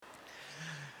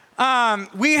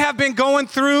We have been going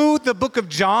through the book of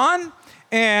John,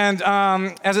 and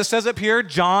as it says up here,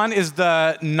 John is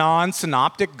the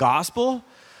non-synoptic gospel.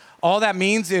 All that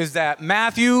means is that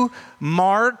Matthew,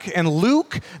 Mark, and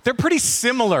Luke, they're pretty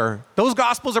similar. Those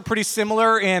gospels are pretty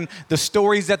similar in the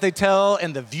stories that they tell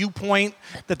and the viewpoint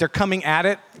that they're coming at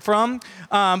it from.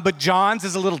 But John's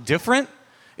is a little different.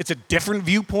 It's a different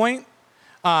viewpoint.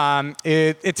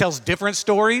 It tells different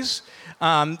stories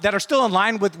that are still in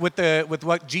line with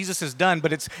what Jesus has done,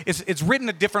 but it's written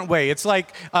a different way. It's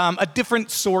like a different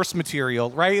source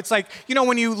material, right? It's like, you know,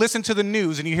 when you listen to the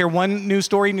news and you hear one news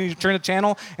story and you turn the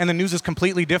channel and the news is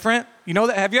completely different. You know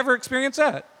that? Have you ever experienced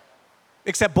that?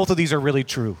 Except both of these are really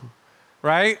true,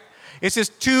 right? It's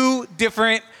just two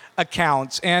different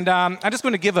accounts. And I'm just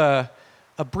going to give a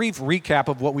brief recap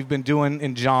of what we've been doing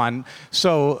in John.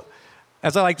 So,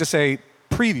 as I like to say,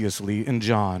 previously in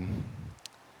John.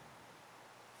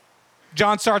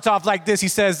 John starts off like this. He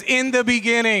says, in the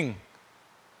beginning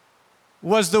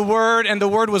was the Word, and the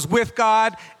Word was with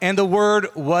God, and the Word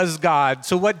was God.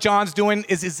 So what John's doing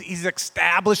is he's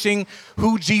establishing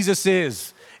who Jesus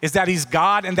is that he's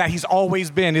God and that he's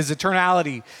always been, his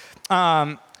eternality.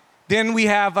 Then we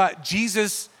have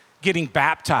Jesus getting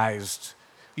baptized.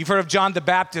 You've heard of John the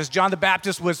Baptist. John the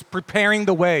Baptist was preparing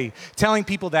the way, telling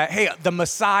people that, hey, the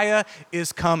Messiah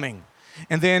is coming.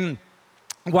 And then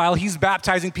while he's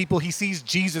baptizing people, he sees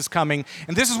Jesus coming.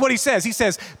 And this is what he says. He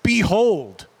says,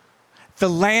 behold, the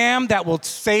Lamb that will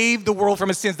save the world from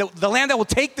its sins, the Lamb that will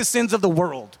take the sins of the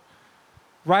world,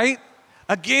 right?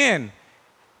 Again,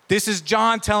 this is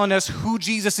John telling us who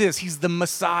Jesus is. He's the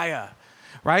Messiah,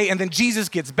 right? And then Jesus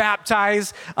gets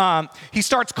baptized. He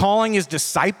starts calling his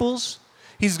disciples.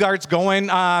 He starts going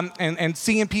and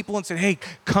seeing people and saying, hey,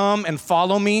 come and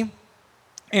follow me.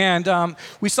 And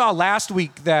we saw last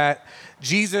week that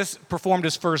Jesus performed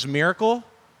his first miracle,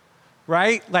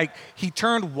 right? Like he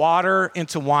turned water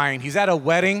into wine. He's at a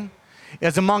wedding.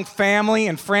 It's among family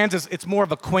and friends. It's more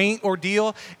of a quaint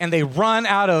ordeal. And they run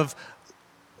out of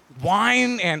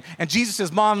wine. And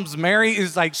Jesus' mom's Mary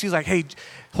is like, she's like, hey,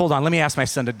 hold on, let me ask my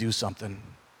son to do something,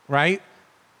 right?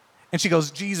 And she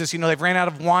goes, Jesus, you know, they've ran out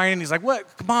of wine. And he's like, what,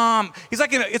 Mom? He's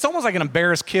like, it's almost like an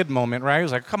embarrassed kid moment, right?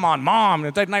 He's like, come on, Mom,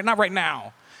 it's like, not right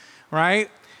now, right?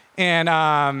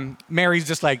 And Mary's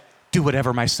just like, do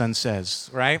whatever my son says,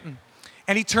 right?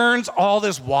 And he turns all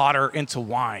this water into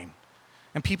wine.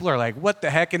 And people are like, what the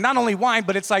heck? And not only wine,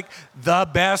 but it's like the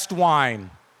best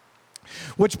wine.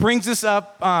 Which brings us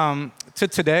up to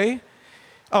today.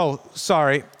 Oh,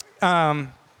 sorry.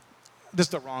 This is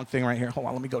the wrong thing right here. Hold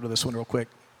on, let me go to this one real quick.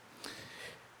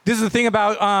 This is the thing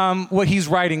about what he's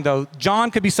writing, though.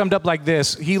 John could be summed up like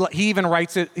this. He even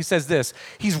writes it, he says this.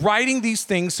 He's writing these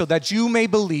things so that you may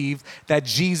believe that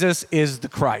Jesus is the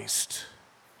Christ,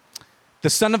 the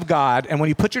Son of God. And when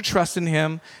you put your trust in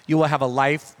him, you will have a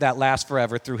life that lasts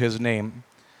forever through his name.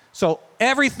 So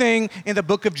everything in the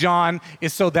book of John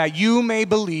is so that you may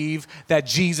believe that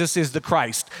Jesus is the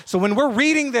Christ. So when we're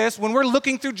reading this, when we're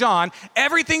looking through John,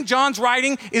 everything John's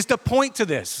writing is to point to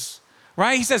this.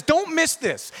 Right? He says, don't miss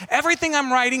this. Everything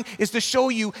I'm writing is to show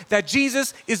you that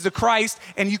Jesus is the Christ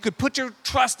and you could put your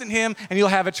trust in him and you'll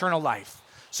have eternal life.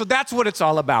 So that's what it's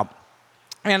all about.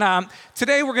 And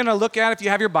today we're going to look at, if you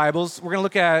have your Bibles, we're going to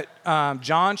look at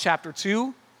John chapter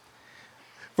 2,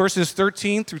 verses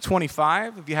 13 through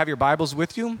 25, if you have your Bibles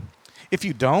with you. If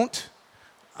you don't,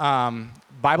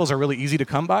 Bibles are really easy to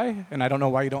come by, and I don't know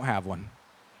why you don't have one.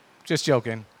 Just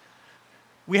joking.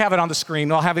 We have it on the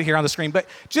screen. I'll have it here on the screen. But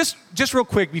just real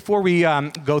quick before we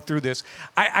go through this,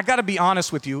 I got to be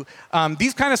honest with you.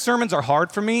 These kind of sermons are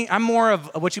hard for me. I'm more of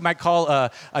what you might call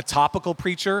a topical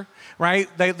preacher, right?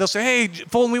 They'll say, hey,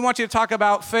 Fulton, we want you to talk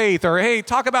about faith, or hey,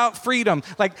 talk about freedom.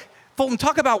 Like, Fulton,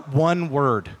 talk about one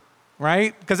word,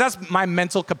 right? Because that's my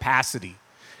mental capacity.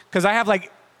 Because I have like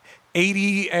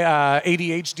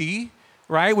ADHD,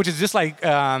 right? Which is just like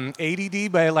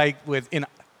ADD, but like in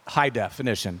high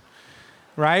definition.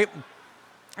 Right?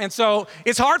 And so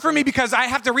it's hard for me because I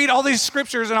have to read all these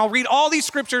scriptures, and I'll read all these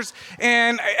scriptures,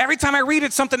 and every time I read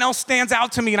it, something else stands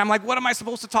out to me, and I'm like, what am I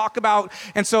supposed to talk about?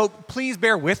 And so please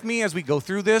bear with me as we go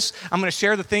through this. I'm going to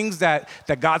share the things that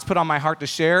God's put on my heart to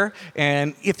share,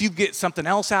 and if you get something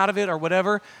else out of it or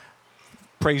whatever,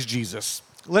 praise Jesus.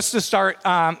 Let's just start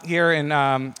here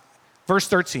in verse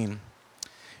 13.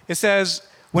 It says,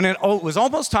 when it was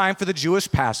almost time for the Jewish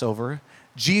Passover,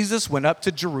 Jesus went up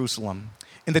to Jerusalem.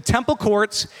 In the temple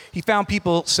courts, he found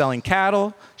people selling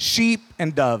cattle, sheep,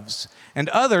 and doves, and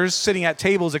others sitting at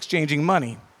tables exchanging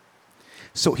money.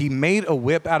 So he made a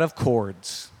whip out of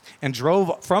cords and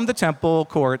drove from the temple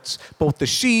courts both the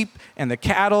sheep and the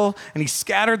cattle, and he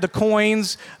scattered the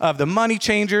coins of the money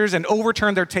changers and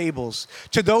overturned their tables.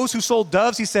 To those who sold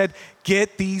doves, he said,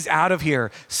 "Get these out of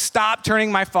here. Stop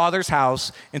turning my Father's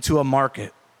house into a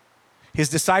market." His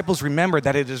disciples remembered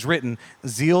that it is written,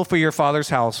 "Zeal for your Father's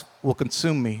house will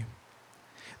consume me."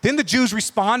 Then the Jews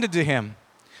responded to him,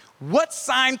 "What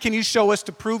sign can you show us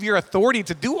to prove your authority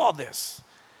to do all this?"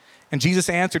 And Jesus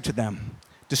answered to them,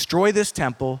 "Destroy this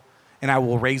temple, and I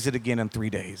will raise it again in 3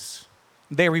 days."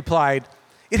 They replied,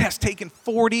 "It has taken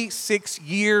 46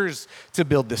 years to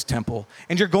build this temple,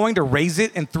 and you're going to raise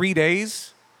it in 3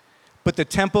 days?" But the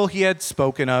temple he had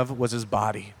spoken of was his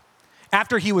body.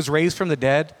 After he was raised from the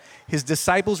dead, his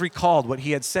disciples recalled what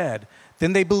he had said.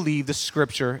 Then they believed the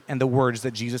scripture and the words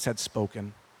that Jesus had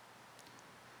spoken.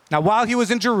 Now, while he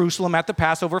was in Jerusalem at the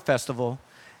Passover festival,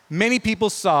 many people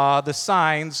saw the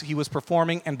signs he was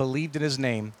performing and believed in his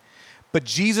name. But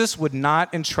Jesus would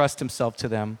not entrust himself to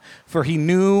them, for he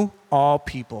knew all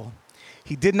people.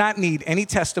 He did not need any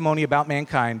testimony about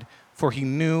mankind, for he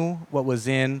knew what was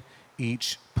in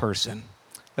each person.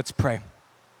 Let's pray.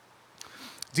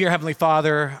 Dear Heavenly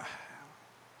Father,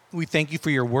 we thank you for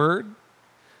your word.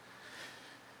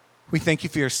 We thank you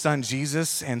for your son,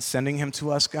 Jesus, and sending him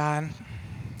to us, God.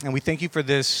 And we thank you for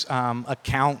this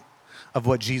account of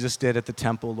what Jesus did at the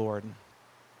temple, Lord.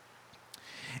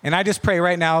 And I just pray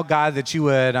right now, God, that you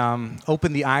would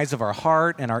open the eyes of our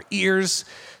heart and our ears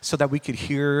so that we could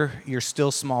hear your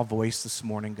still small voice this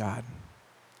morning, God.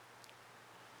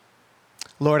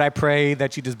 Lord, I pray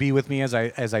that you just be with me as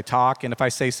I talk, and if I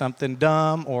say something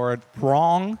dumb or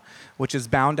wrong, which is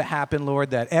bound to happen, Lord,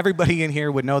 that everybody in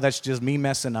here would know that's just me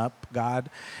messing up,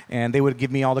 God, and they would give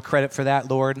me all the credit for that,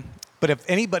 Lord. But if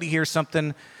anybody hears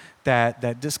something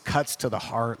that just cuts to the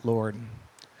heart, Lord,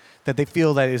 that they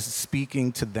feel that is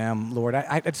speaking to them, Lord,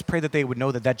 I just pray that they would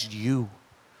know that that's you.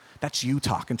 That's you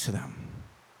talking to them.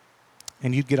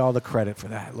 And you'd get all the credit for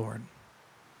that, Lord.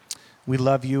 We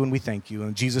love you and we thank you.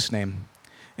 In Jesus' name,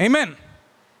 amen.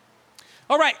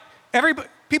 All right,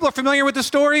 people are familiar with the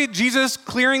story, Jesus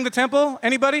clearing the temple?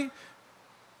 Anybody?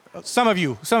 Some of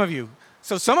you.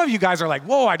 So some of you guys are like,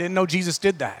 whoa, I didn't know Jesus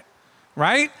did that,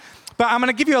 right? But I'm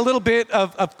gonna give you a little bit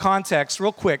of context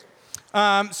real quick.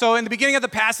 So in the beginning of the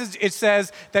passage, it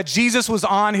says that Jesus was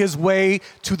on his way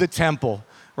to the temple,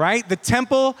 right? The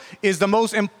temple is the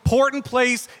most important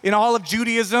place in all of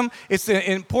Judaism. It's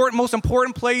the most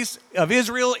important place of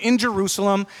Israel in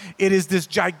Jerusalem. It is this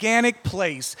gigantic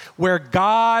place where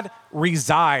God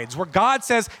resides, where God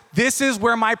says, this is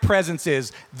where my presence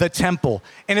is, the temple.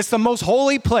 And it's the most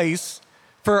holy place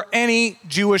for any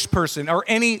Jewish person or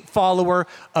any follower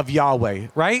of Yahweh,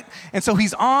 right? And so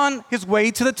he's on his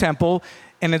way to the temple,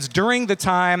 and it's during the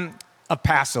time of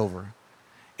Passover.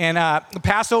 And the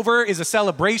Passover is a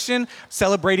celebration,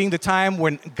 celebrating the time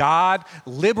when God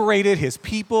liberated his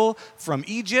people from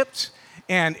Egypt.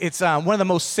 And it's one of the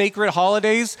most sacred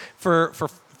holidays for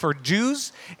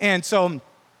Jews. And so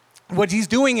what he's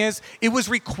doing is, it was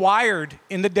required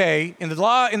in the day, in the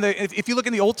law, if you look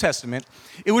in the Old Testament,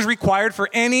 it was required for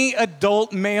any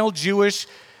adult male Jewish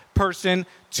person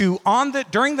to,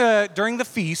 during the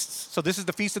feasts, so this is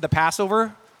the Feast of the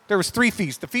Passover, there was 3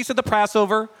 feasts, the Feast of the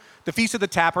Passover, the Feast of the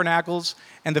Tabernacles,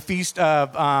 and the Feast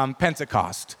of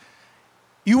Pentecost.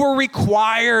 You were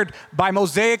required by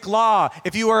Mosaic law,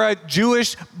 if you were a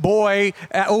Jewish boy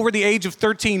over the age of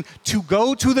 13, to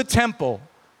go to the temple,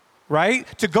 right?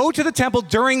 To go to the temple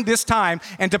during this time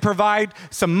and to provide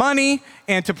some money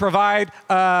and to provide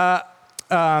a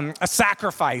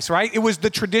sacrifice, right? It was the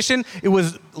tradition, it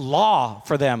was law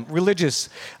for them, religious.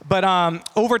 But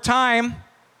over time,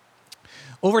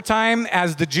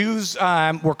 as the Jews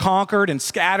were conquered and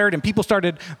scattered and people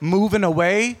started moving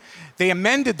away, they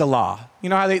amended the law. You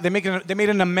know how they made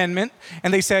an amendment,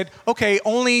 and they said, okay,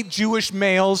 only Jewish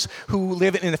males who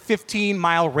live in a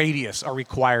 15-mile radius are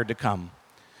required to come,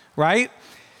 right?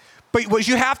 But what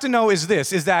you have to know is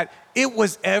this, is that it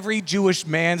was every Jewish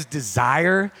man's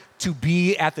desire to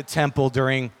be at the temple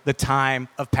during the time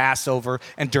of Passover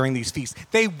and during these feasts.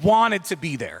 They wanted to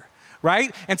be there,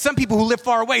 right? And some people who live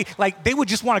far away, like they would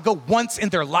just want to go once in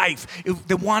their life.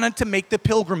 They wanted to make the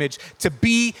pilgrimage to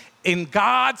be in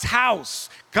God's house,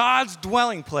 God's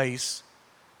dwelling place,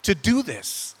 to do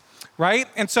this, right?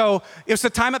 And so it's the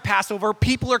time of Passover.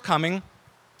 People are coming.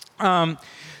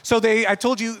 So I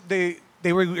told you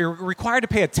they were required to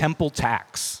pay a temple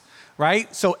tax,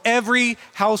 right? So every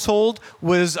household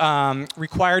was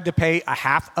required to pay a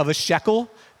half of a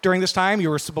shekel during this time. You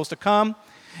were supposed to come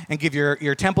and give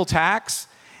your temple tax.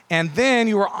 And then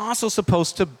you were also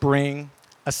supposed to bring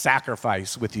a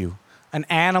sacrifice with you, an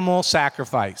animal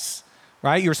sacrifice,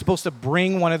 right? You're supposed to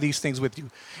bring one of these things with you.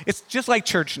 It's just like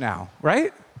church now,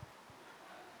 right?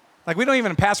 Like we don't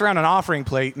even pass around an offering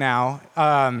plate now.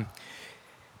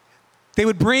 They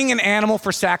would bring an animal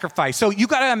for sacrifice. So you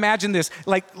got to imagine this.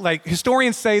 Like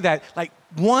historians say that like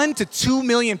 1 to 2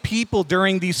 million people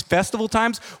during these festival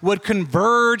times would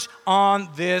converge on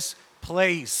this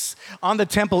place, on the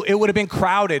temple. It would have been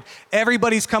crowded.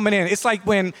 Everybody's coming in. It's like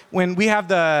when we have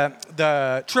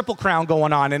the Triple Crown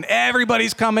going on and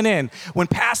everybody's coming in. When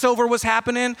Passover was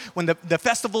happening, when the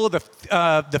festival of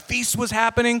the feast was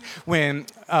happening, when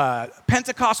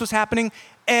Pentecost was happening,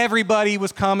 everybody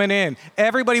was coming in.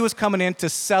 Everybody was coming in to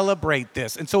celebrate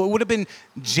this. And so it would have been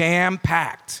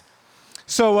jam-packed.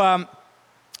 So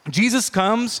Jesus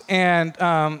comes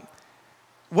and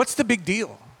what's the big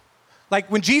deal? Like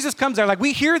when Jesus comes there, like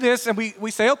we hear this and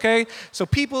we say, okay, so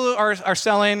people are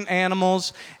selling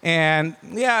animals and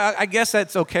yeah, I guess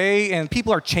that's okay. And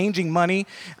people are changing money.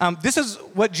 This is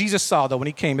what Jesus saw though when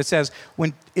he came. It says,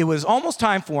 when it was almost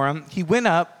time for him, he went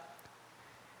up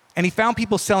and he found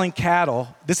people selling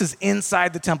cattle. This is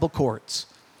inside the temple courts.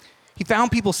 He found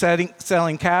people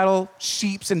selling cattle,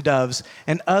 sheep, and doves,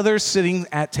 and others sitting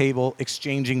at table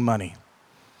exchanging money,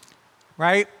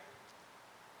 right?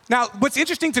 Now, what's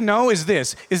interesting to know is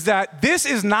that this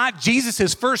is not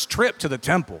Jesus' first trip to the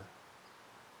temple,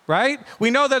 right? We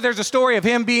know that there's a story of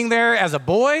him being there as a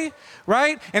boy,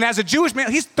 right? And as a Jewish man,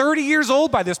 he's 30 years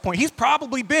old by this point. He's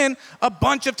probably been a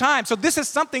bunch of times. So this is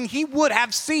something he would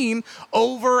have seen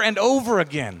over and over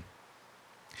again,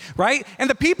 right? And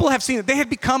the people have seen it. They had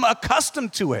become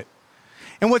accustomed to it.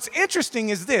 And what's interesting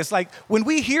is this, like when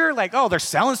we hear like, oh, they're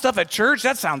selling stuff at church,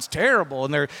 that sounds terrible.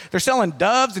 And they're selling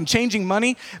doves and changing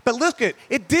money. But look, it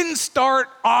didn't start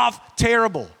off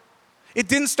terrible. It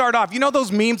didn't start off. You know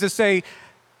those memes that say,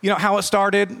 you know, how it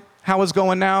started, how it's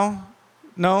going now?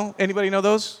 No? Anybody know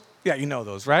those? Yeah, you know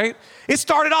those, right? It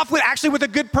started off with a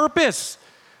good purpose,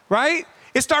 right?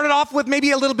 It started off with maybe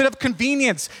a little bit of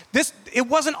convenience. It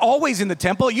wasn't always in the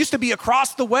temple. It used to be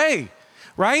across the way.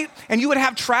 Right? And you would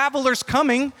have travelers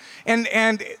coming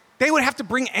and they would have to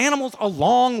bring animals a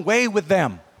long way with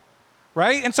them,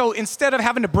 right? And so instead of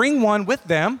having to bring one with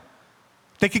them,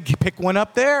 they could pick one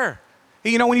up there.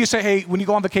 You know, when you say, hey, when you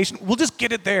go on vacation, we'll just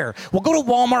get it there. We'll go to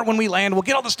Walmart when we land. We'll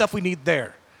get all the stuff we need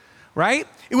there, right?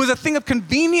 It was a thing of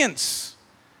convenience.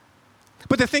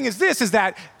 But the thing is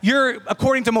that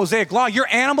according to Mosaic law, your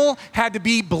animal had to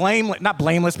be not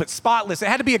blameless, but spotless. It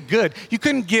had to be a good. You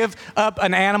couldn't give up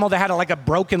an animal that had like a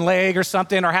broken leg or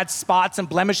something or had spots and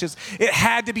blemishes. It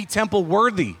had to be temple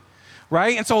worthy,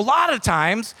 right? And so a lot of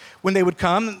times when they would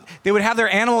come, they would have their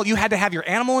animal, you had to have your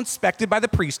animal inspected by the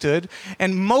priesthood.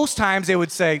 And most times they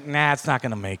would say, nah, it's not going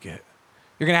to make it.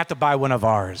 You're going to have to buy one of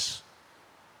ours,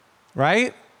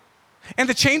 right? And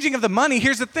the changing of the money,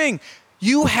 here's the thing.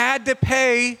 You had to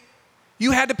pay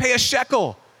a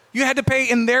shekel. You had to pay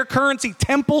in their currency,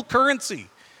 temple currency.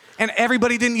 And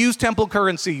everybody didn't use temple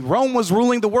currency. Rome was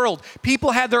ruling the world. People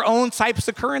had their own types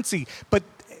of currency, but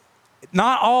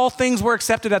not all things were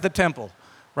accepted at the temple,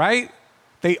 right?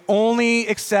 They only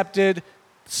accepted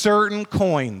certain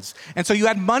coins. And so you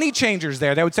had money changers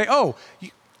there. They would say, oh,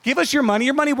 give us your money.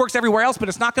 Your money works everywhere else, but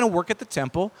it's not going to work at the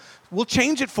temple. We'll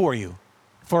change it for you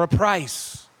for a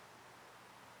price.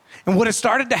 And what had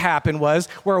started to happen was,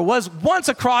 where it was once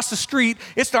across the street,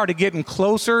 it started getting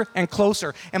closer and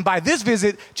closer. And by this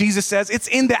visit, Jesus says, it's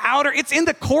in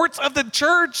the courts of the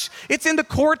church. It's in the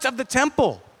courts of the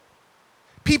temple.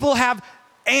 People have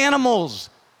animals,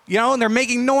 you know, and they're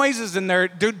making noises and they're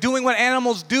doing what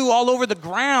animals do all over the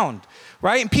ground,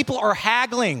 right? And people are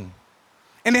haggling.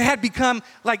 And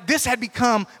this had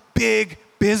become big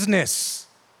business.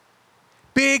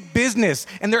 Big business,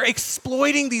 and they're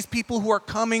exploiting these people who are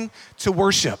coming to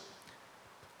worship.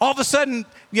 All of a sudden,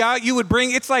 you would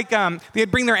bring, it's like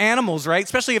they'd bring their animals, right?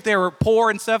 Especially if they were poor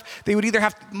and stuff. They would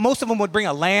most of them would bring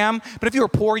a lamb, but if you were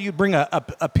poor, you'd bring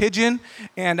a pigeon,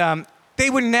 and they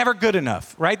were never good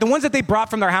enough, right? The ones that they brought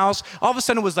from their house, all of a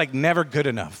sudden it was like never good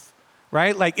enough,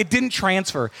 right? Like it didn't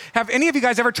transfer. Have any of you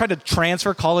guys ever tried to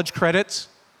transfer college credits?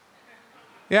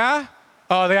 Yeah?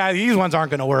 Oh, these ones aren't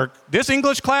going to work. This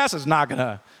English class is not going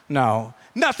to, no,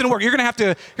 nothing to work. You're going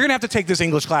to have to take this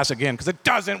English class again because it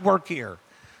doesn't work here,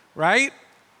 right?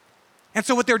 And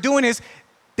so what they're doing is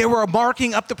they were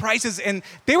marking up the prices, and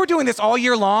they were doing this all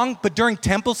year long, but during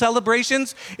temple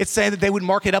celebrations, it said that they would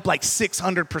mark it up like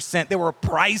 600%. They were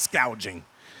price gouging,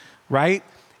 right?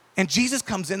 And Jesus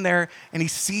comes in there and he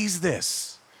sees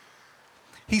this.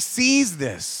 He sees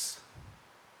this.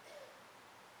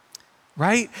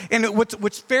 right? And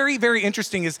what's very, very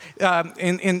interesting is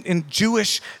in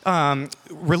Jewish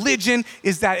religion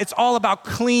is that it's all about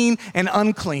clean and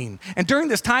unclean. And during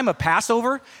this time of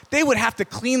Passover, they would have to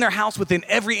clean their house within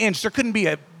every inch. There couldn't be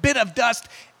a bit of dust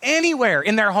anywhere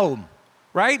in their home,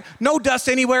 right? No dust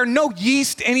anywhere, no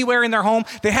yeast anywhere in their home.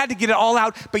 They had to get it all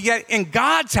out. But yet in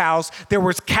God's house, there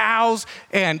was cows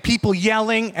and people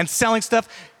yelling and selling stuff.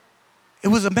 It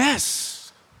was a mess.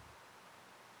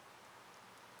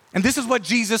 And this is what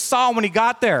Jesus saw when he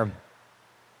got there.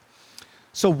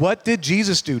 So what did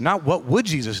Jesus do? Not what would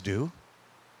Jesus do.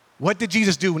 What did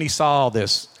Jesus do when he saw all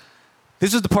this?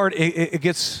 This is the part, it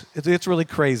gets really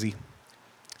crazy.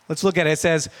 Let's look at it. It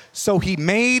says, so he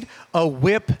made a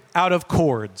whip out of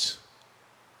cords.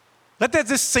 Let that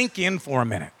just sink in for a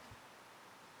minute.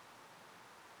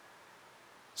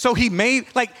 So he made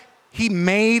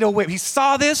a whip. He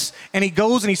saw this and he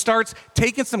goes and he starts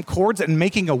taking some cords and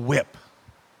making a whip.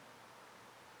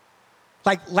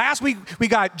 Like last week, we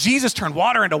got Jesus turn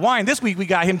water into wine. This week, we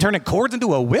got him turning cords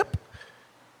into a whip.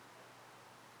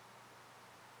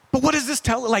 But what does this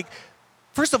tell? Like,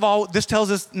 first of all, this tells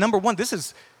us, number one, this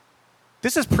is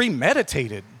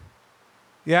premeditated.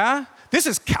 Yeah? This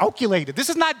is calculated. This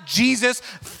is not Jesus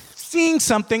seeing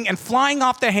something and flying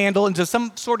off the handle into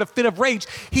some sort of fit of rage.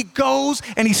 He goes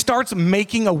and he starts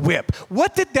making a whip.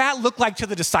 What did that look like to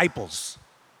the disciples?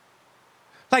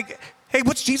 Like, hey,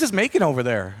 what's Jesus making over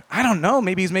there? I don't know.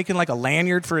 Maybe he's making like a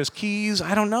lanyard for his keys.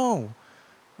 I don't know.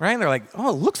 Right? And they're like, oh,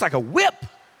 it looks like a whip.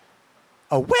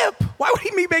 A whip? Why would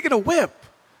he be making a whip?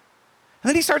 And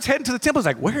then he starts heading to the temple. He's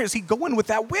like, where is he going with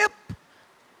that whip?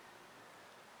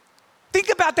 Think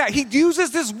about that. He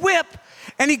uses this whip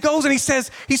and he goes and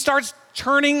he starts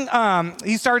driving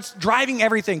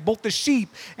everything, both the sheep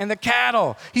and the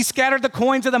cattle. He scattered the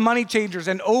coins of the money changers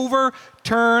and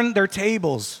overturned their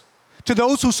tables. To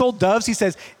those who sold doves, he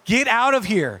says, get out of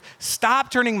here. Stop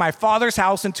turning my Father's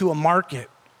house into a market.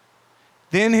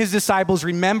 Then his disciples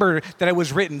remembered that it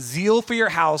was written, zeal for your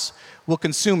house will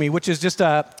consume me, which is just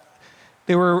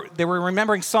they were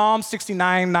remembering Psalm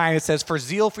 69:9. It says, for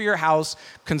zeal for your house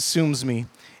consumes me,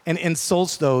 and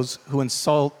insults those who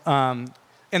insult, and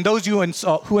those who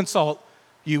insult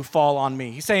you fall on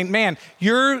me. He's saying, man,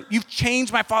 you've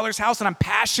changed my Father's house, and I'm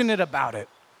passionate about it.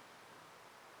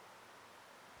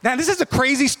 Now, this is a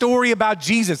crazy story about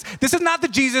Jesus. This is not the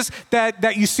Jesus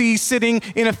that you see sitting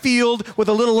in a field with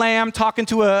a little lamb talking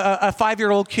to a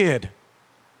 5-year-old kid,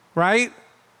 right?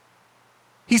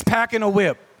 He's packing a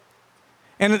whip.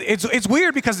 And it's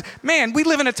weird because, man, we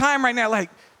live in a time right now like,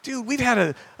 dude, we've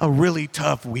had a really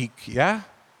tough week, yeah?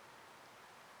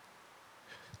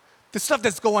 The stuff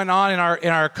that's going on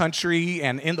in our country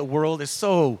and in the world is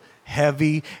so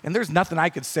heavy, and there's nothing I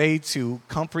could say to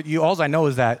comfort you. All I know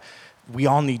is that we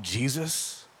all need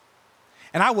Jesus.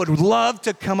 And I would love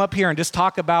to come up here and just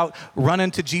talk about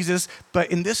running to Jesus.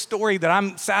 But in this story that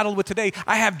I'm saddled with today,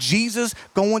 I have Jesus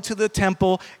going to the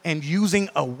temple and using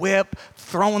a whip,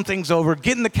 throwing things over,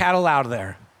 getting the cattle out of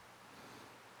there,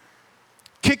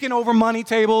 kicking over money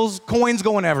tables, coins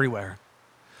going everywhere.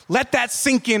 Let that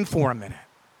sink in for a minute.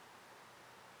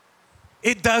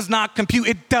 It does not compute.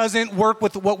 It doesn't work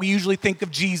with what we usually think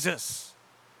of Jesus.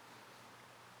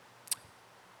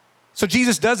 So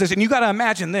Jesus does this, and you got to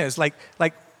imagine this, like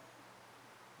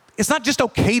it's not just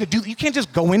okay to do, you can't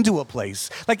just go into a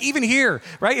place. Like even here,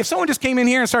 right? If someone just came in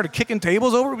here and started kicking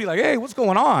tables over, we'd be like, hey, what's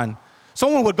going on?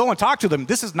 Someone would go and talk to them.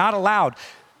 This is not allowed.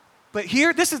 But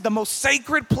here, this is the most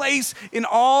sacred place in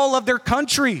all of their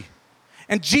country.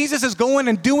 And Jesus is going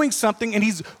and doing something, and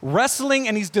he's wrestling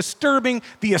and he's disturbing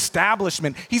the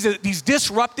establishment. He's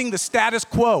disrupting the status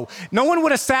quo. No one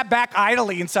would have sat back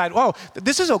idly and said, oh,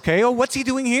 this is okay. Oh, what's he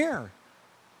doing here?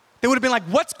 They would have been like,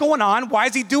 what's going on? Why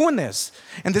is he doing this?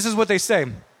 And this is what they say.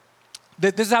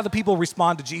 This is how the people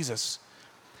respond to Jesus.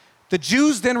 The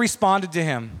Jews then responded to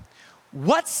him,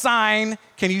 what sign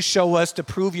can you show us to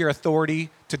prove your authority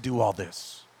to do all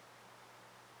this?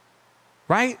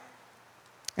 Right?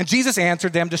 And Jesus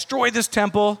answered them, destroy this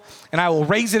temple, and I will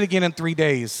raise it again in 3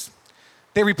 days.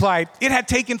 They replied, it had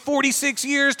taken 46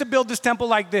 years to build this temple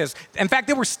like this. In fact,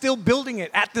 they were still building it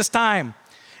at this time.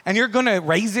 And you're going to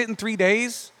raise it in 3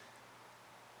 days?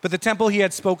 But the temple he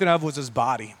had spoken of was his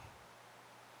body.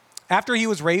 After he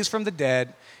was raised from the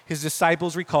dead, his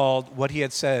disciples recalled what he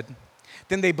had said.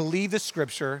 Then they believed the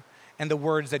scripture and the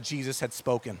words that Jesus had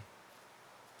spoken.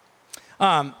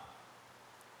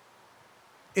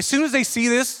 As soon as they see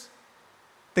this,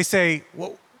 they say,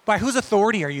 well, by whose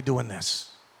authority are you doing this?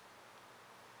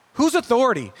 Whose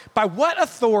authority? By what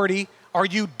authority are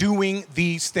you doing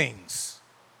these things?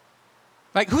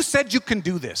 Like, who said you can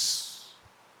do this?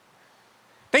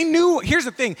 They knew, here's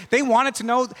the thing, they wanted to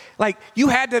know, like, you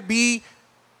had to be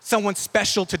someone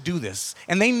special to do this.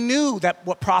 And they knew that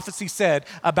what prophecy said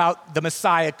about the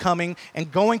Messiah coming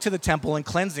and going to the temple and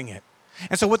cleansing it.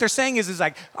 And so what they're saying is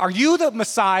like, are you the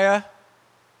Messiah?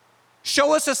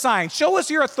 Show us a sign. Show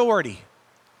us your authority.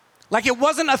 Like it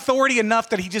wasn't authority enough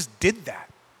that he just did that.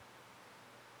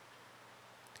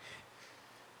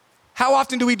 How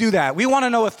often do we do that? We want to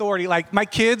know authority. Like my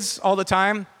kids all the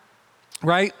time,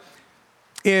 right?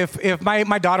 If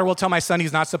my daughter will tell my son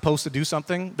he's not supposed to do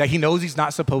something that he knows he's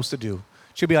not supposed to do.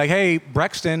 She'll be like, hey,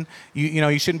 Brexton,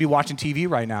 you shouldn't be watching TV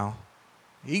right now.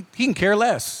 He can care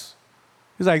less.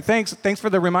 He's like, thanks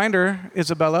for the reminder,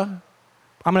 Isabella.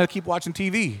 I'm going to keep watching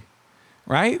TV,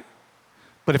 right?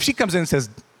 But if she comes in and says,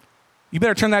 you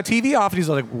better turn that TV off, and he's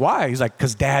like, why? He's like,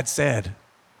 because Dad said,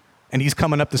 and he's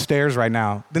coming up the stairs right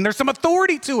now. Then there's some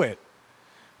authority to it,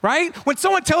 right? When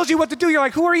someone tells you what to do, you're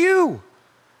like, who are you?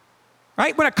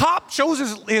 Right? When a cop shows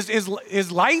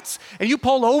his lights and you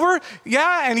pull over,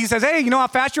 yeah, and he says, hey, you know how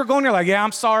fast you're going? You're like, yeah,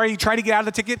 I'm sorry. You try to get out of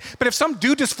the ticket. But if some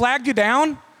dude just flagged you down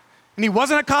and he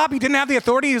wasn't a cop, he didn't have the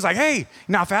authority, he was like, hey, you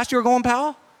know how fast you were going,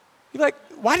 pal? You're like,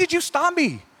 why did you stop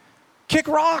me? Kick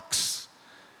rocks.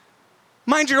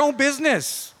 Mind your own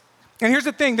business. And here's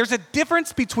the thing. There's a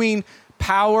difference between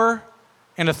power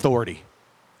and authority.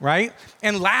 Right?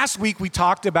 And last week we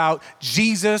talked about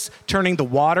Jesus turning the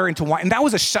water into wine, and that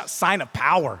was a sign of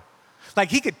power.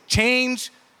 Like he could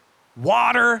change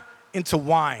water into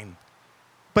wine.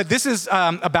 But this is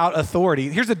about authority.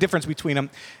 Here's the difference between them.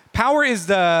 Power is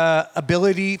the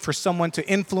ability for someone to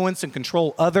influence and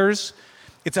control others.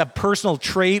 It's a personal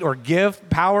trait or gift.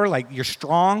 Power, like you're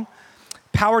strong.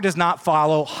 Power does not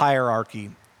follow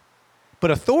hierarchy. But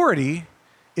authority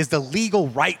is the legal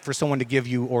right for someone to give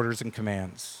you orders and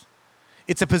commands.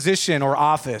 It's a position or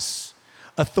office.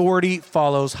 Authority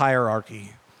follows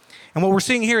hierarchy. And what we're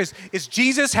seeing here is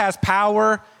Jesus has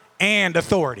power and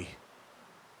authority.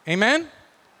 Amen?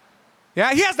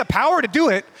 Yeah, he has the power to do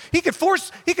it. He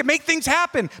could make things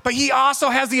happen, but he also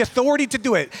has the authority to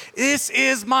do it. This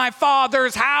is my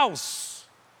Father's house.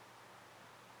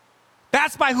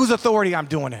 That's by whose authority I'm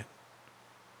doing it.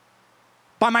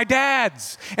 By my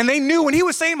dad's. And they knew when he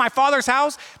was saying my Father's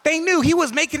house, they knew he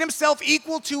was making himself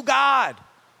equal to God.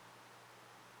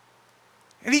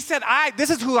 And he said, this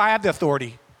is who I have the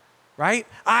authority, right?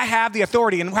 I have the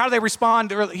authority. And how do they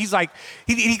respond? He's like,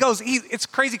 he goes, it's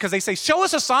crazy because they say, show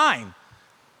us a sign,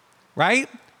 right?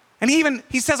 And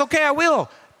he says, okay, I will.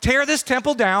 Tear this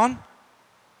temple down,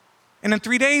 and in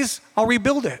 3 days, I'll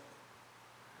rebuild it.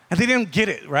 And they didn't get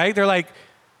it, right? They're like,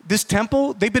 this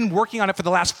temple, they've been working on it for the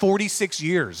last 46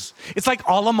 years. It's like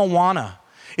Ala Moana.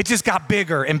 It just got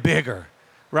bigger and bigger,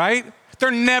 right? They're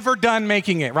never done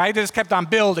making it, right? They just kept on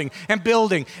building and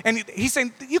building. And he's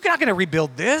saying, you're not going to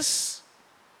rebuild this.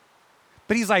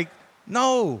 But he's like,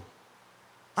 no,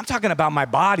 I'm talking about my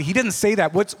body. He didn't say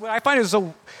that. What I find is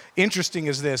so interesting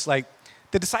is this, like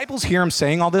the disciples hear him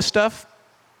saying all this stuff,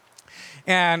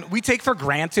 and we take for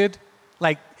granted,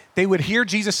 like, they would hear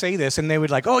Jesus say this and they would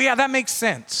like, oh yeah, that makes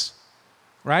sense,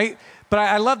 right? But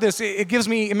I love this. It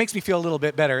makes me feel a little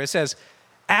bit better. It says,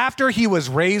 after he was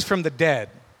raised from the dead,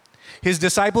 his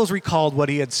disciples recalled what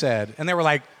he had said. And they were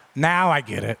like, now I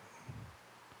get it.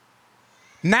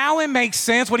 Now it makes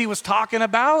sense what he was talking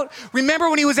about. Remember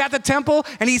when he was at the temple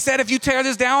and he said, if you tear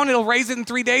this down, it'll raise it in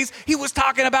 3 days? He was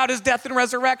talking about his death and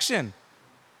resurrection.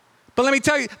 But let me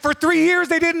tell you, for 3 years,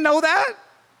 they didn't know that.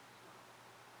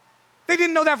 They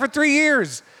didn't know that for 3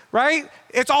 years, right?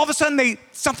 It's all of a sudden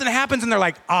something happens and they're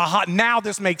like, aha, now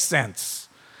this makes sense,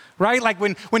 right? Like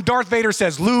when Darth Vader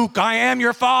says, Luke, I am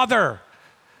your father,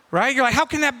 right? You're like, how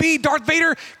can that be? Darth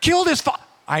Vader killed his father.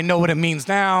 I know what it means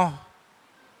now.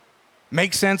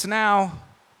 Makes sense now.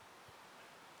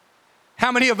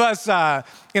 How many of us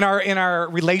in our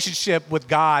relationship with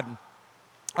God,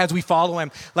 as we follow him,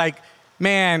 like,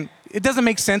 man, it doesn't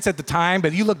make sense at the time,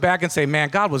 but you look back and say, man,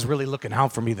 God was really looking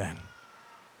out for me then.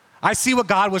 I see what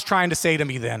God was trying to say to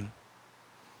me then.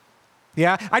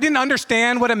 Yeah, I didn't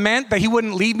understand what it meant that he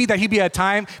wouldn't leave me, that he'd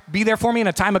be there for me in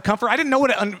a time of comfort. I didn't know what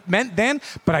it meant then,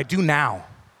 but I do now.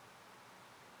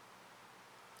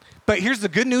 But here's the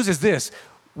good news is this.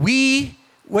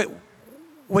 What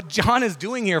John is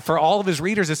doing here for all of his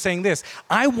readers is saying this.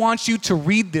 I want you to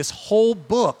read this whole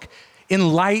book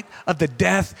in light of the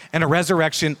death and the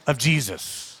resurrection of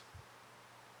Jesus.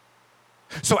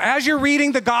 So as you're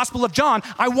reading the Gospel of John,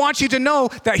 I want you to know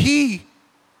that he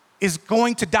is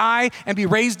going to die and be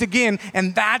raised again,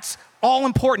 and that's all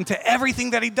important to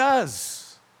everything that he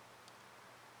does.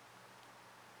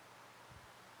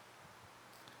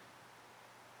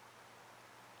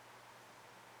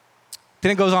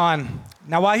 Then it goes on.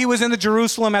 Now, while he was in the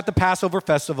Jerusalem at the Passover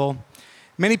festival,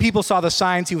 many people saw the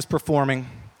signs he was performing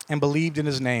and believed in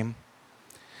his name.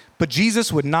 But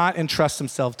Jesus would not entrust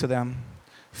himself to them,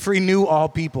 for he knew all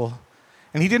people.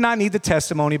 And he did not need the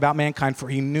testimony about mankind, for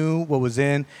he knew what was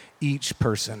in each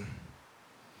person.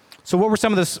 So what were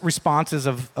some of the responses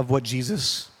of what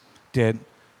Jesus did?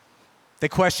 They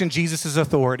questioned Jesus'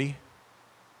 authority.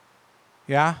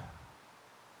 Yeah?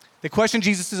 They questioned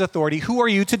Jesus' authority. Who are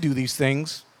you to do these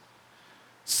things?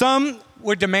 Some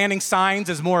were demanding signs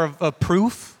as more of a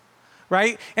proof,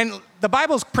 right? And the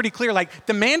Bible's pretty clear, like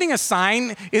demanding a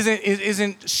sign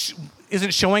isn't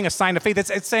showing a sign of faith.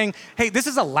 It's saying, hey, this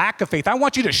is a lack of faith. I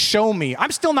want you to show me.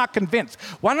 I'm still not convinced.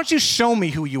 Why don't you show me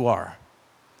who you are?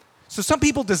 So some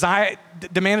people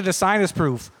demanded a sign as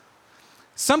proof.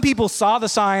 Some people saw the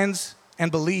signs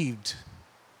and believed.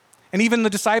 And even the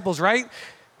disciples, right?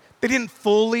 They didn't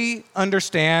fully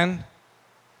understand,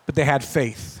 but they had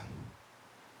faith.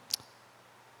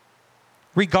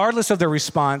 Regardless of their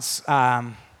response,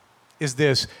 is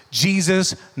this: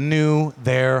 Jesus knew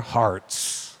their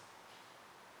hearts.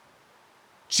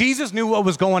 Jesus knew what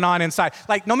was going on inside.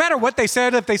 Like, no matter what they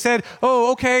said, if they said,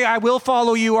 oh, okay, I will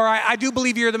follow you, or I do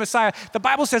believe you're the Messiah, the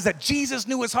Bible says that Jesus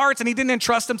knew his hearts and he didn't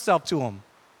entrust himself to him.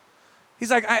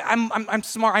 He's like, I'm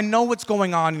smart. I know what's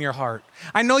going on in your heart.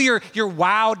 I know you're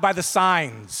wowed by the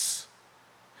signs.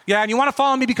 Yeah, and you want to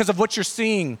follow me because of what you're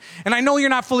seeing. And I know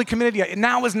you're not fully committed yet. And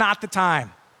now is not the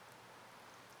time.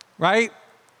 Right?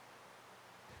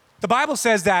 The Bible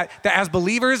says that as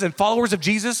believers and followers of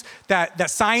Jesus, that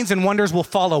signs and wonders will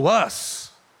follow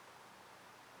us.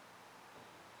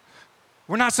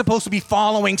 We're not supposed to be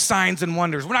following signs and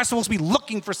wonders. We're not supposed to be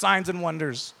looking for signs and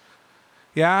wonders.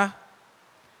 Yeah?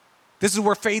 This is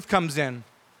where faith comes in.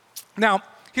 Now,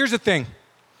 here's the thing.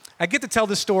 I get to tell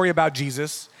this story about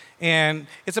Jesus, and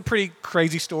it's a pretty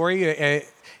crazy story.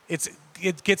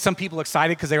 It gets some people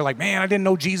excited because they're like, man, I didn't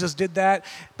know Jesus did that.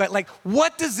 But like,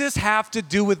 what does this have to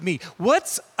do with me?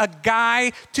 What's a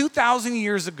guy 2,000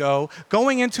 years ago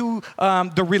going into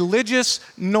the religious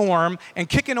norm and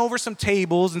kicking over some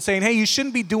tables and saying, hey, you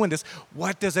shouldn't be doing this?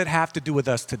 What does it have to do with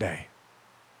us today?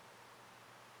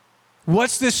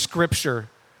 What's this scripture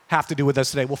have to do with us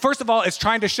today? Well, first of all, it's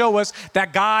trying to show us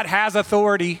that God has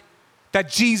authority, that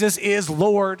Jesus is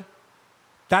Lord.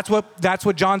 That's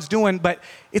what John's doing, but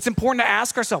it's important to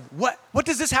ask ourselves, what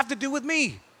does this have to do with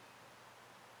me?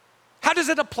 How does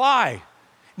it apply?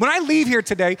 When I leave here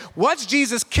today, what's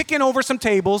Jesus kicking over some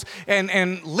tables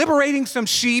and liberating some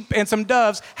sheep and some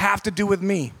doves have to do with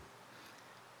me?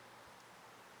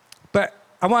 But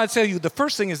I want to tell you, the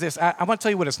first thing is this. I want to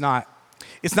tell you what it's not.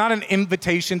 It's not an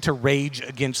invitation to rage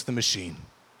against the machine.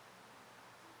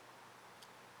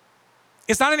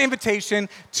 It's not an invitation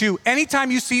to,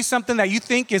 anytime you see something that you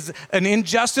think is an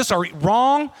injustice or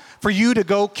wrong, for you to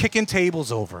go kicking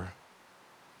tables over.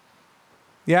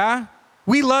 Yeah?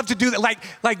 We love to do that.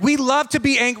 Like we love to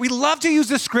be angry. We love to use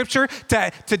this scripture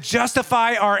to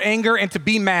justify our anger and to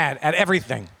be mad at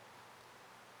everything.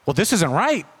 Well, this isn't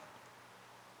right.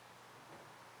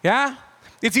 Yeah?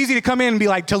 It's easy to come in and be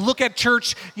like, to look at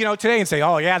church, today and say,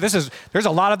 oh yeah, there's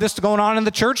a lot of this going on in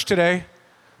the church today.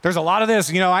 There's a lot of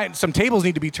this, some tables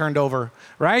need to be turned over,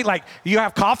 right? Like, you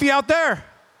have coffee out there?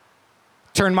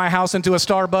 Turn my house into a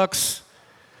Starbucks,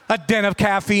 a den of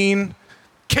caffeine,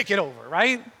 kick it over,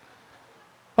 right?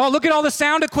 Oh, look at all the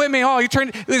sound equipment. Oh,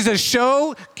 there's a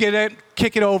show,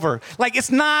 kick it over. Like,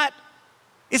 it's not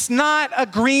a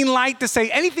green light to say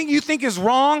anything you think is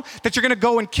wrong that you're gonna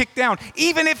go and kick down,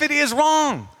 even if it is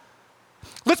wrong.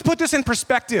 Let's put this in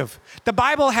perspective. The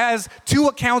Bible has 2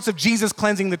 accounts of Jesus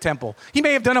cleansing the temple. He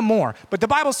may have done them more, but the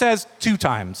Bible says 2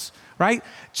 times, right?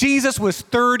 Jesus was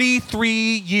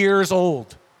 33 years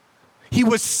old. He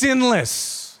was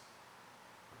sinless.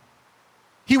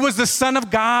 He was the Son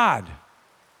of God.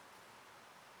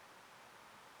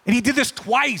 And he did this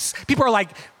twice. People are like,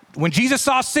 when Jesus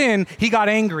saw sin, he got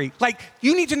angry. Like,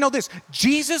 you need to know this.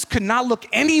 Jesus could not look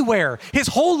anywhere his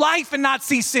whole life and not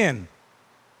see sin.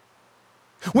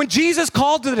 When Jesus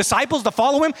called the disciples to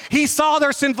follow him, he saw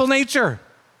their sinful nature.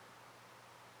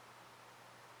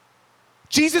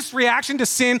 Jesus' reaction to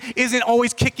sin isn't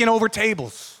always kicking over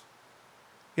tables.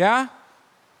 Yeah?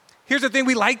 Here's the thing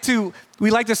we like to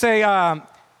say,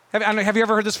 have you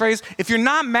ever heard this phrase? If you're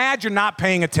not mad, you're not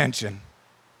paying attention.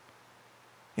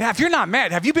 Yeah, if you're not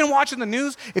mad, have you been watching the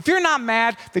news? If you're not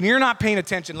mad, then you're not paying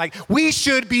attention. Like, we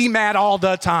should be mad all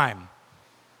the time.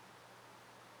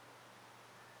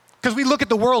 Because we look at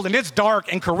the world and it's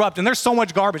dark and corrupt and there's so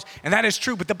much garbage. And that is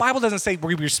true, but the Bible doesn't say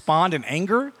we respond in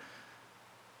anger.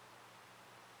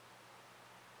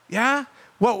 Yeah?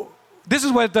 Well, this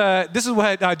is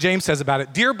what James says about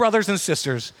it. Dear brothers and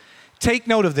sisters, take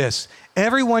note of this.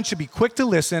 Everyone should be quick to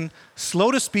listen,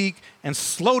 slow to speak, and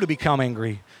slow to become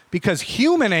angry, because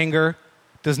human anger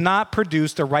does not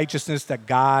produce the righteousness that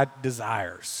God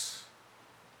desires.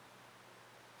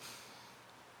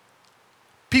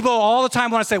 People all the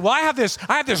time want to say, well, I have this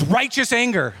righteous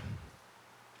anger.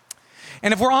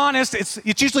 And if we're honest, it's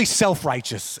usually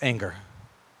self-righteous anger.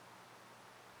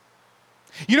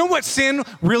 You know what sin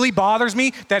really bothers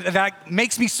me, that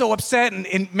makes me so upset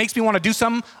and makes me want to do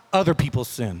something? Other people's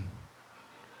sin.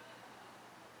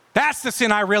 That's the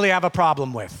sin I really have a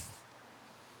problem with.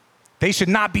 They should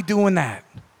not be doing that.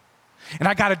 And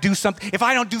I got to do something. If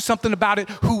I don't do something about it,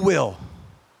 who will?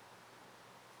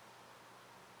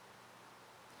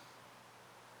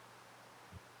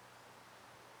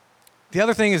 The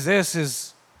other thing is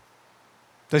this,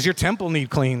 does your temple need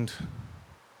cleaned?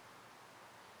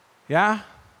 Yeah?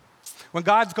 When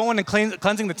God's going and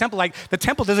cleansing the temple, like the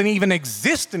temple doesn't even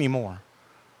exist anymore.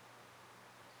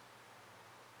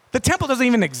 The temple doesn't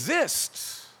even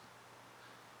exist.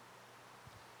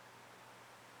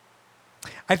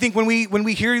 I think when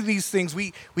we hear these things,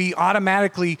 we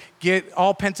automatically get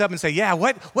all pent up and say, yeah,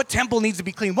 what temple needs to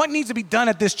be clean? What needs to be done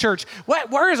at this church?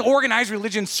 Where is organized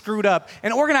religion screwed up?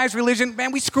 And organized religion,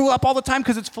 man, we screw up all the time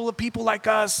because it's full of people like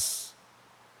us.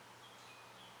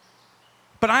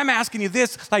 But I'm asking you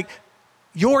this, like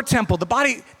your temple, the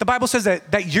Bible says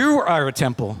that you are a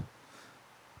temple.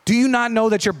 Do you not know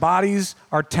that your bodies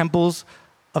are temples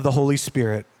of the Holy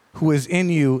Spirit who is in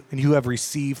you and you have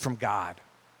received from God?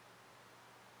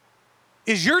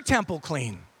 Is your temple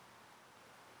clean?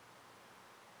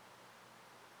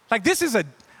 Like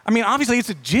obviously it's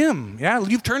a gym. Yeah,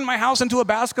 you've turned my house into a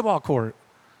basketball court.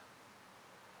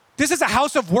 This is a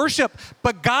house of worship,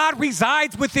 but God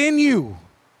resides within you.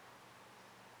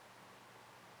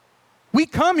 We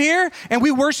come here and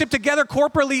we worship together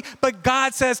corporately, but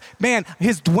God says, man,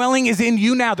 his dwelling is in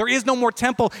you now. There is no more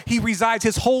temple. He resides.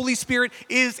 His Holy Spirit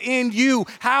is in you.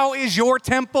 How is your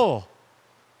temple?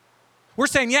 We're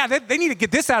saying, yeah, they need to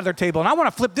get this out of their table, and I want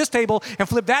to flip this table and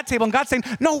flip that table. And God's saying,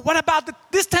 no, what about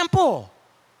this temple?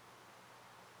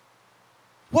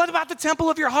 What about the temple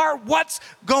of your heart? What's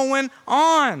going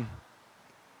on?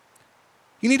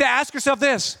 You need to ask yourself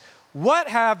this. What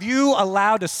have you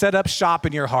allowed to set up shop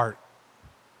in your heart?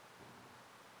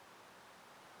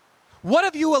 What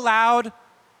have you allowed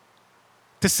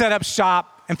to set up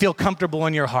shop and feel comfortable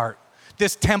in your heart?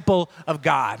 This temple of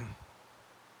God.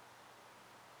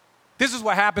 This is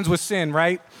what happens with sin,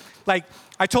 right? Like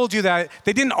I told you that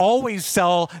they didn't always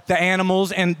sell the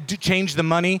animals and change the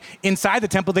money inside the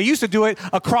temple. They used to do it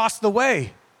across the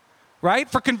way, right?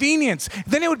 For convenience.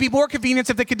 Then it would be more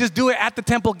convenient if they could just do it at the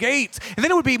temple gates. And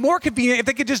then it would be more convenient if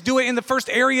they could just do it in the first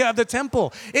area of the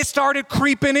temple. It started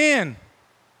creeping in.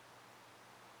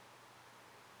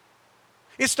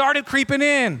 It started creeping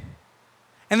in.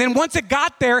 And then once it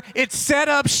got there, it set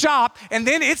up shop, and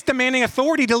then it's demanding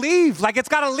authority to leave, like it's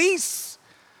got a lease.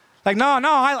 Like, no,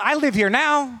 I live here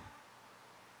now.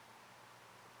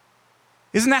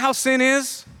 Isn't that how sin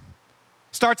is?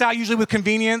 Starts out usually with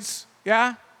convenience,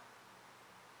 yeah?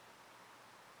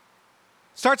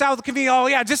 Starts out with convenience, oh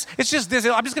yeah, it's just this,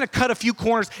 I'm just gonna cut a few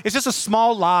corners. It's just a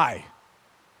small lie.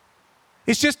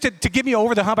 It's just to get me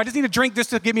over the hump. I just need to drink this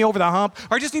to get me over the hump,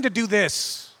 or I just need to do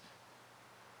this.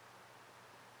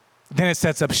 Then it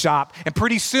sets up shop, and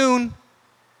pretty soon,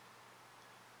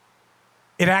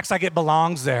 it acts like it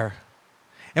belongs there.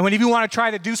 And when you want to try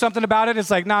to do something about it,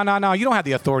 it's like, no, you don't have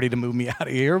the authority to move me out of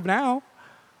here now.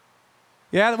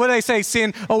 Yeah, what do they say?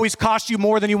 Sin always costs you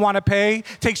more than you want to pay,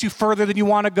 takes you further than you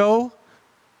want to go,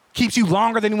 keeps you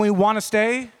longer than you want to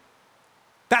stay.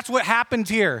 That's what happened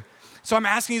here. So I'm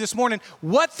asking you this morning,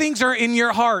 what things are in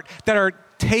your heart that are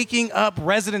taking up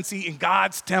residency in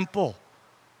God's temple?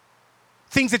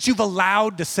 Things that you've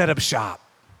allowed to set up shop.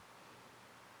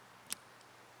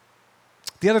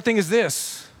 The other thing is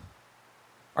this.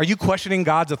 Are you questioning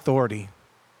God's authority?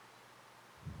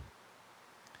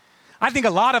 I think a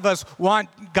lot of us want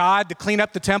God to clean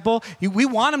up the temple. We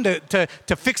want him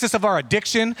to fix us of our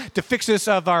addiction, to fix us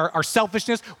of our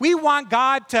selfishness. We want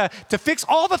God to fix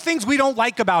all the things we don't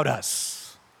like about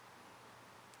us.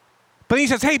 But he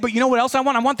says, hey, but you know what else I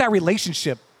want? I want that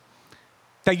relationship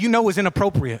that you know is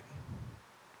inappropriate.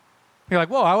 You're like,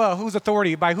 whoa, well, whose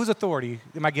authority? By whose authority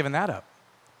am I giving that up?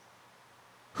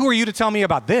 Who are you to tell me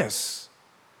about this?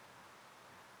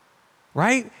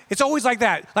 Right? It's always like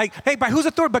that. Like, hey, by whose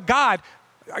authority? But God,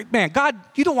 man, God,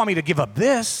 you don't want me to give up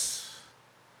this.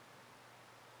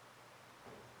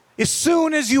 As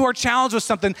soon as you are challenged with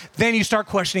something, then you start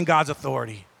questioning God's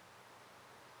authority.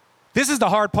 This is the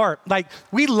hard part. Like,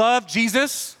 we love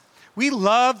Jesus. We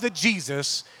love the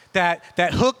Jesus that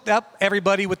hooked up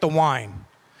everybody with the wine,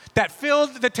 that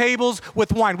filled the tables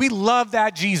with wine. We love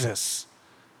that Jesus,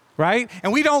 right?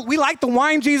 And we like the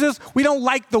wine Jesus. We don't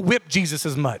like the whip Jesus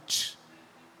as much.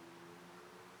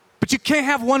 But you can't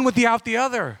have one without the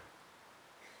other.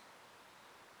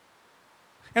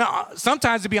 And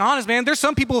sometimes, to be honest, man, there's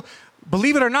some people,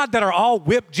 believe it or not, that are all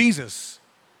whip Jesus.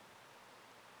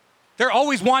 They're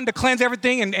always wanting to cleanse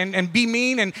everything and be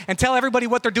mean and tell everybody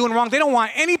what they're doing wrong. They don't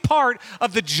want any part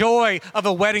of the joy of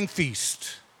a wedding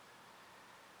feast.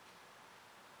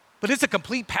 But it's a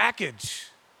complete package.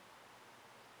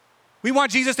 We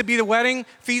want Jesus to be the wedding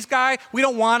feast guy. We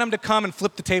don't want him to come and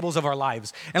flip the tables of our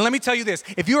lives. And let me tell you this,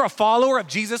 if you're a follower of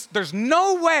Jesus, there's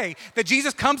no way that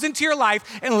Jesus comes into your life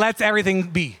and lets everything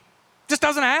be. It just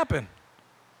doesn't happen.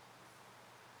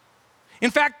 In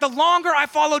fact, the longer I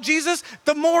follow Jesus,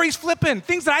 the more he's flipping.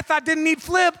 Things that I thought didn't need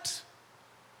flipped.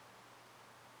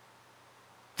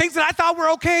 Things that I thought were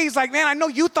okay. He's like, man, I know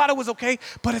you thought it was okay,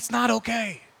 but it's not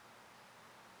okay.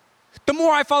 The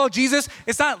more I follow Jesus,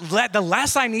 it's not the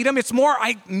less I need him, it's more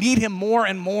I need him more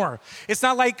and more. It's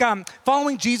not like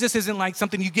following Jesus isn't like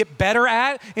something you get better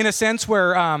at in a sense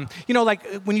where, like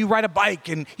when you ride a bike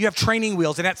and you have training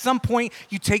wheels and at some point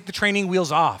you take the training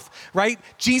wheels off, right?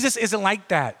 Jesus isn't like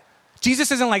that.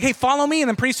 Jesus isn't like, hey, follow me, and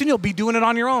then pretty soon you'll be doing it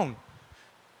on your own.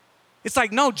 It's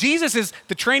like, no, Jesus is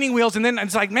the training wheels, and then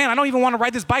it's like, man, I don't even want to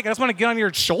ride this bike. I just want to get on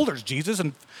your shoulders, Jesus,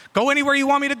 and go anywhere you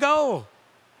want me to go.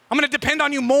 I'm going to depend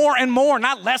on you more and more,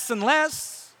 not less and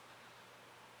less.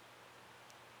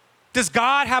 Does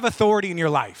God have authority in your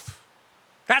life?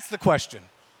 That's the question.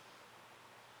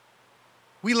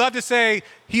 We love to say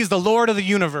he's the Lord of the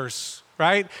universe.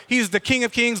 Right? He's the King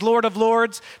of Kings, Lord of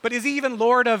Lords, but is he even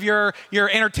Lord of your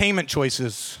entertainment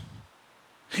choices?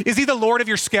 Is he the Lord of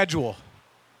your schedule?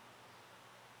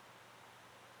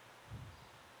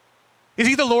 Is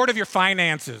he the Lord of your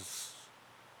finances?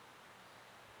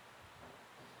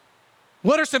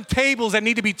 What are some tables that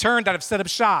need to be turned that have set up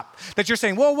shop that you're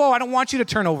saying, whoa, I don't want you to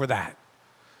turn over that?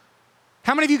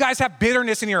 How many of you guys have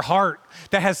bitterness in your heart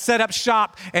that has set up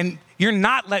shop and you're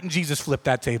not letting Jesus flip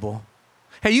that table?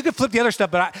 Hey, you can flip the other stuff,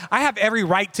 but I have every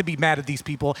right to be mad at these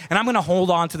people, and I'm going to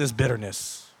hold on to this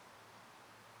bitterness.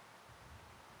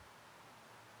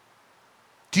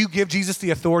 Do you give Jesus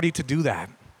the authority to do that?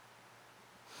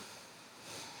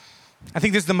 I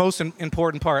think this is the most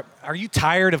important part. Are you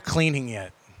tired of cleaning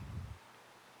yet?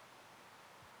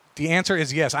 The answer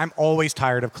is yes. I'm always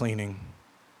tired of cleaning.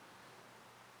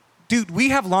 Dude, we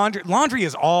have laundry. Laundry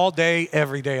is all day,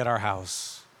 every day at our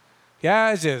house.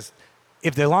 Yeah, it's just.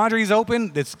 If the laundry's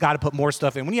open, it's got to put more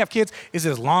stuff in. When you have kids, it's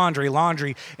just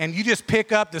laundry, and you just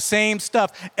pick up the same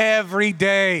stuff every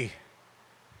day.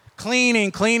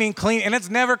 Cleaning, and it's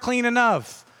never clean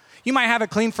enough. You might have it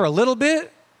clean for a little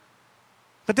bit,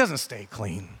 but it doesn't stay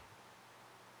clean.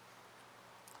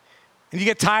 And you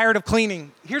get tired of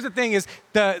cleaning. Here's the thing is,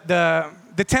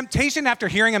 the temptation after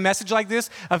hearing a message like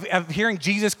this, of hearing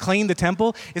Jesus clean the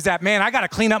temple, is that, man, I got to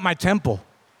clean up my temple.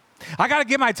 I got to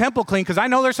get my temple clean because I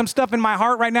know there's some stuff in my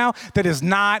heart right now that is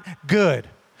not good.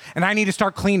 And I need to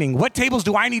start cleaning. What tables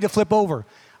do I need to flip over?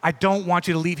 I don't want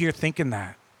you to leave here thinking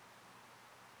that.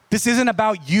 This isn't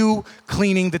about you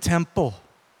cleaning the temple.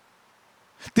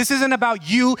 This isn't about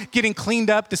you getting cleaned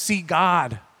up to see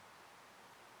God.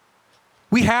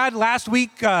 We had last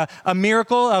week a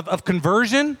miracle of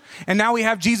conversion, and now we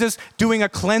have Jesus doing a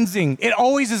cleansing. It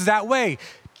always is that way.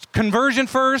 Conversion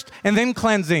first and then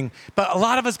cleansing. But a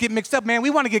lot of us get mixed up, man. We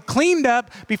want to get cleaned up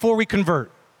before we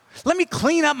convert. Let me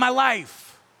clean up my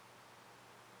life.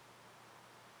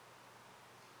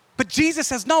 But Jesus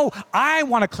says, no, I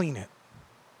want to clean it.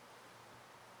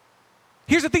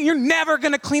 Here's the thing, you're never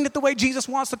going to clean it the way Jesus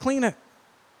wants to clean it.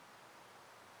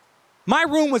 My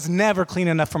room was never clean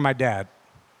enough for my dad,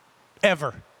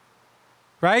 ever,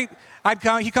 right?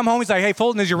 He'd come home, he's like, hey,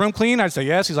 Fulton, is your room clean? I'd say,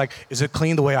 yes. He's like, is it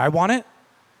clean the way I want it?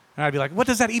 And I'd be like, what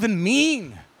does that even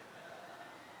mean?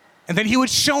 And then he would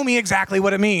show me exactly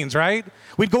what it means, right?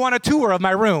 We'd go on a tour of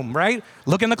my room, right?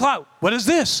 Look in the closet. What is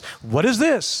this? What is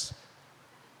this?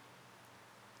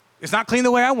 It's not clean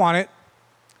the way I want it.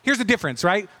 Here's the difference,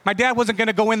 right? My dad wasn't going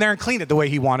to go in there and clean it the way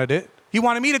he wanted it. He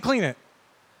wanted me to clean it.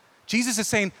 Jesus is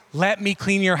saying, let me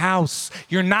clean your house.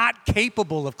 You're not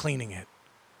capable of cleaning it.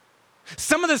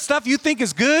 Some of the stuff you think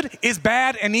is good is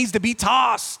bad and needs to be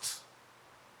tossed.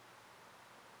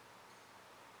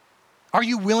 Are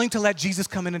you willing to let Jesus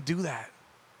come in and do that?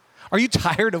 Are you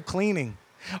tired of cleaning?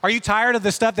 Are you tired of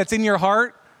the stuff that's in your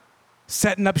heart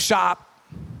setting up shop?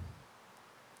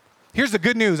 Here's the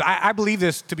good news. I believe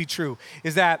this to be true,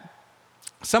 is that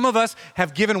Some of us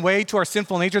have given way to our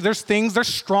sinful nature. There's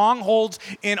strongholds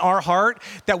in our heart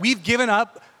that we've given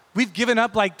up. We've given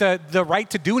up like the right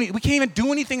to do anything. We can't even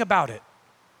do anything about it.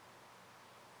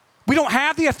 We don't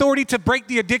have the authority to break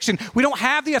the addiction. We don't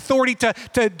have the authority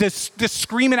to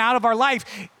scream it out of our life.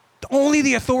 Only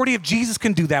the authority of Jesus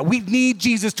can do that. We need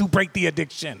Jesus to break the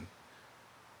addiction.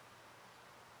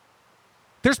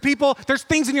 There's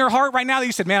things in your heart right now that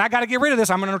you said, man, I got to get rid of this.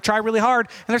 I'm going to try really hard.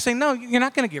 And they're saying, no, you're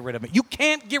not going to get rid of it. You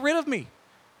can't get rid of me.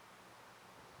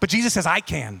 But Jesus says, I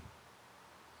can.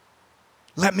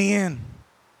 Let me in.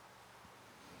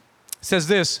 It says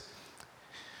this,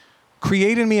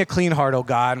 create in me a clean heart, O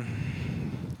God,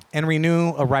 and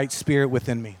renew a right spirit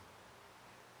within me.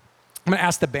 I'm going to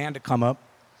ask the band to come up.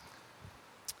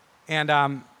 And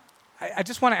I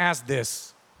just want to ask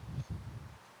this.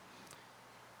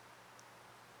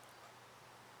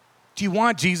 Do you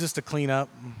want Jesus to clean up?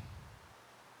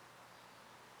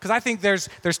 Because I think there's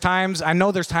times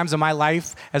in my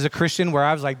life as a Christian where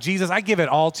I was like, Jesus, I give it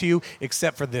all to you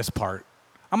except for this part.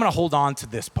 I'm going to hold on to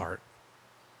this part.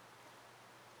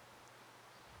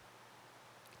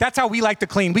 That's how we like to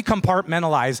clean. We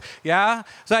compartmentalize, yeah?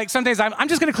 So like some days I'm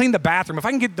just going to clean the bathroom. If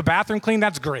I can get the bathroom clean,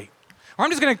 that's great. Or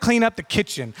I'm just going to clean up the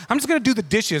kitchen. I'm just going to do the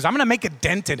dishes. I'm going to make a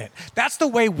dent in it. That's the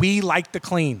way we like to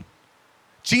clean.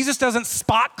 Jesus doesn't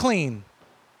spot clean.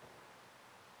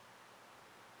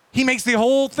 He makes the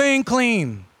whole thing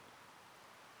clean.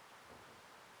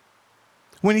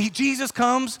 When Jesus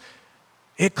comes,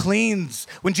 it cleans.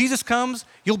 When Jesus comes,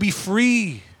 you'll be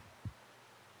free.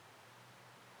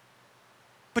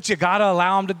 But you gotta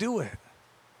allow him to do it.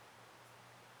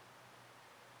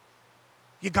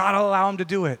 You gotta allow him to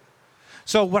do it.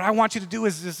 So what I want you to do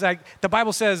is like the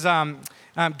Bible says,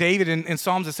 David in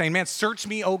Psalms is saying, man, search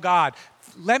me, O God.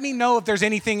 Let me know if there's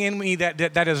anything in me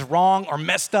that is wrong or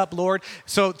messed up, Lord,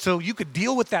 so you could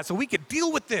deal with that, so we could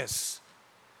deal with this.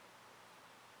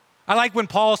 I like when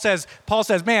Paul says,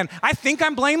 man, I think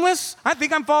I'm blameless. I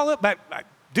think I'm flawless, but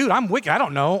dude, I'm wicked. I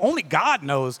don't know. Only God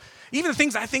knows. Even the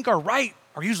things I think are right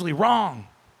are usually wrong.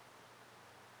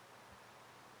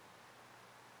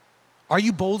 Are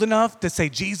you bold enough to say,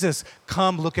 Jesus,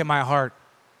 come look at my heart?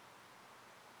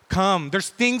 Come. There's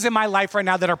things in my life right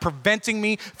now that are preventing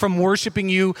me from worshiping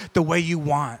you the way you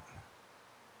want.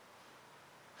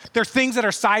 There's things that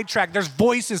are sidetracked. There's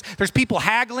voices. There's people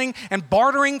haggling and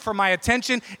bartering for my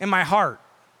attention and my heart.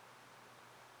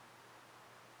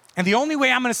 And the only way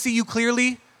I'm going to see you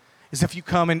clearly is if you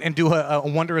come and do a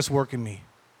wondrous work in me.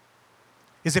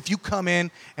 Is if you come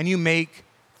in and you make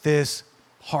this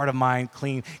heart of mine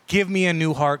clean. Give me a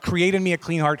new heart. Create in me a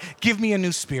clean heart. Give me a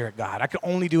new spirit, God. I can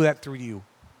only do that through you.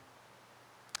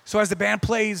 So as the band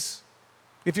plays,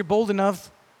 if you're bold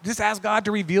enough, just ask God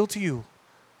to reveal to you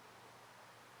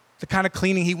the kind of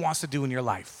cleaning he wants to do in your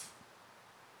life.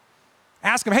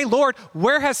 Ask him, hey, Lord,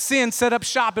 where has sin set up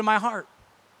shop in my heart?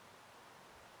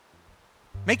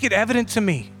 Make it evident to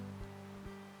me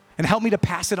and help me to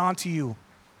pass it on to you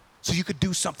so you could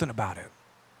do something about it.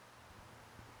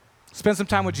 Spend some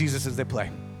time with Jesus as they play.